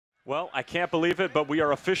Well, I can't believe it, but we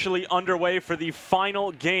are officially underway for the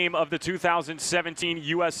final game of the 2017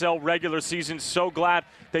 USL regular season. So glad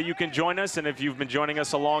that you can join us, and if you've been joining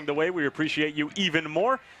us along the way, we appreciate you even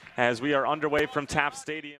more as we are underway from Taft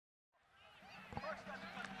Stadium.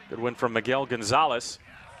 Good win from Miguel Gonzalez.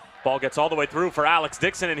 Ball gets all the way through for Alex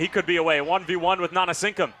Dixon, and he could be away. 1v1 with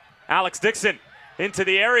Nanasinkum. Alex Dixon into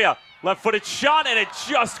the area. Left-footed shot, and it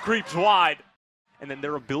just creeps wide. And then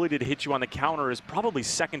their ability to hit you on the counter is probably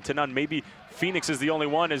second to none. Maybe Phoenix is the only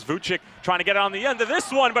one, as Vucic trying to get on the end of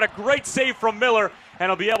this one, but a great save from Miller,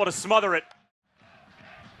 and he'll be able to smother it.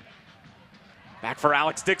 Back for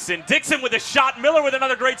Alex Dixon. Dixon with a shot. Miller with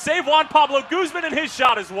another great save. Juan Pablo Guzman, and his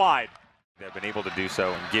shot is wide. They've been able to do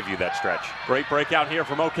so and give you that stretch. Great breakout here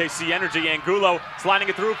from OKC Energy. Angulo sliding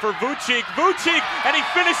it through for Vucic. Vucic, and he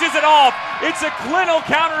finishes it off. It's a clinical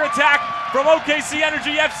counterattack from OKC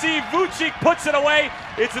Energy FC. Vucic puts it away.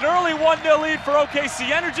 It's an early 1-0 lead for OKC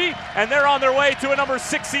Energy, and they're on their way to a number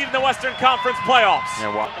 6 seed in the Western Conference playoffs.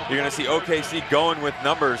 Yeah, well, you're going to see OKC going with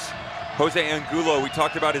numbers. Jose Angulo, we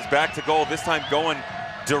talked about his back to goal, this time going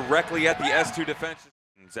directly at the S2 defense.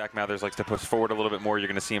 Zach Mathers likes to push forward a little bit more. You're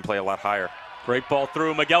going to see him play a lot higher. Great ball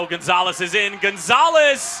through. Miguel Gonzalez is in.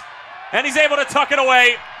 Gonzalez, and he's able to tuck it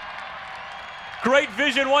away. Great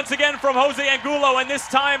vision once again from Jose Angulo, and this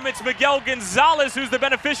time it's Miguel Gonzalez who's the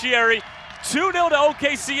beneficiary. 2-0 to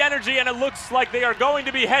OKC Energy, and it looks like they are going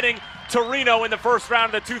to be heading to Reno in the first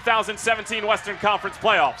round of the 2017 Western Conference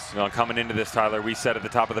playoffs. Well, coming into this, Tyler, we said at the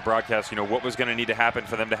top of the broadcast, what was going to need to happen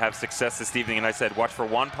for them to have success this evening, and I said watch for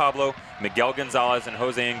Juan Pablo, Miguel Gonzalez, and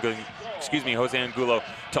Jose Angulo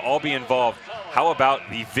to all be involved. How about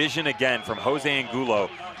the vision again from Jose Angulo?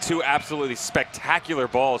 2 absolutely spectacular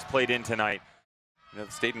balls played in tonight. They've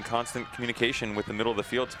stayed in constant communication with the middle of the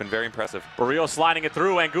field. It's been very impressive. Barrio sliding it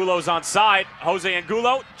through. Angulo's on side. Jose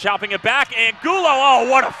Angulo chopping it back. Angulo, oh,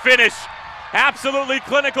 what a finish. Absolutely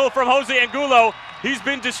clinical from Jose Angulo. He's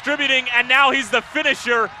been distributing, and now he's the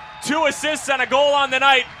finisher. 2 assists and a goal on the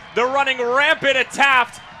night. They're running rampant at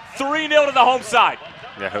Taft. 3-0 to the home side.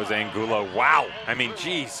 Yeah, Jose Angulo, wow. I mean,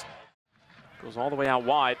 geez. Goes all the way out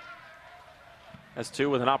wide.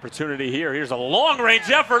 S2 with an opportunity here. Here's a long-range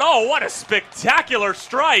effort. Oh, what a spectacular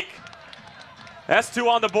strike. S2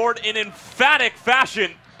 on the board in emphatic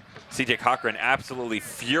fashion. CJ Cochran absolutely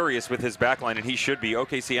furious with his backline, and he should be.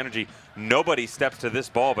 OKC Energy, nobody steps to this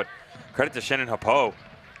ball, but credit to Shannon Hapo.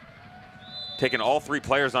 Taking all 3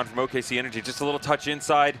 players on from OKC Energy. Just a little touch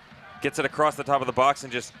inside, gets it across the top of the box,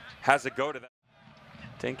 and just has it go to that.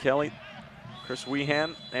 Dane Kelly, Chris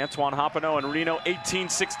Wehan, Antoine Hopino, and Reno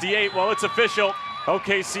 1868. Well, it's official.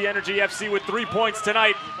 OKC Energy FC with 3 points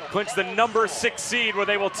tonight clinch the number 6 seed, where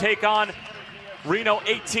they will take on Reno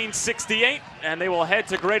 1868, and they will head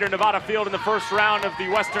to Greater Nevada Field in the first round of the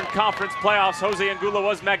Western Conference playoffs. Jose Angulo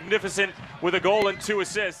was magnificent with a goal and 2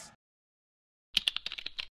 assists.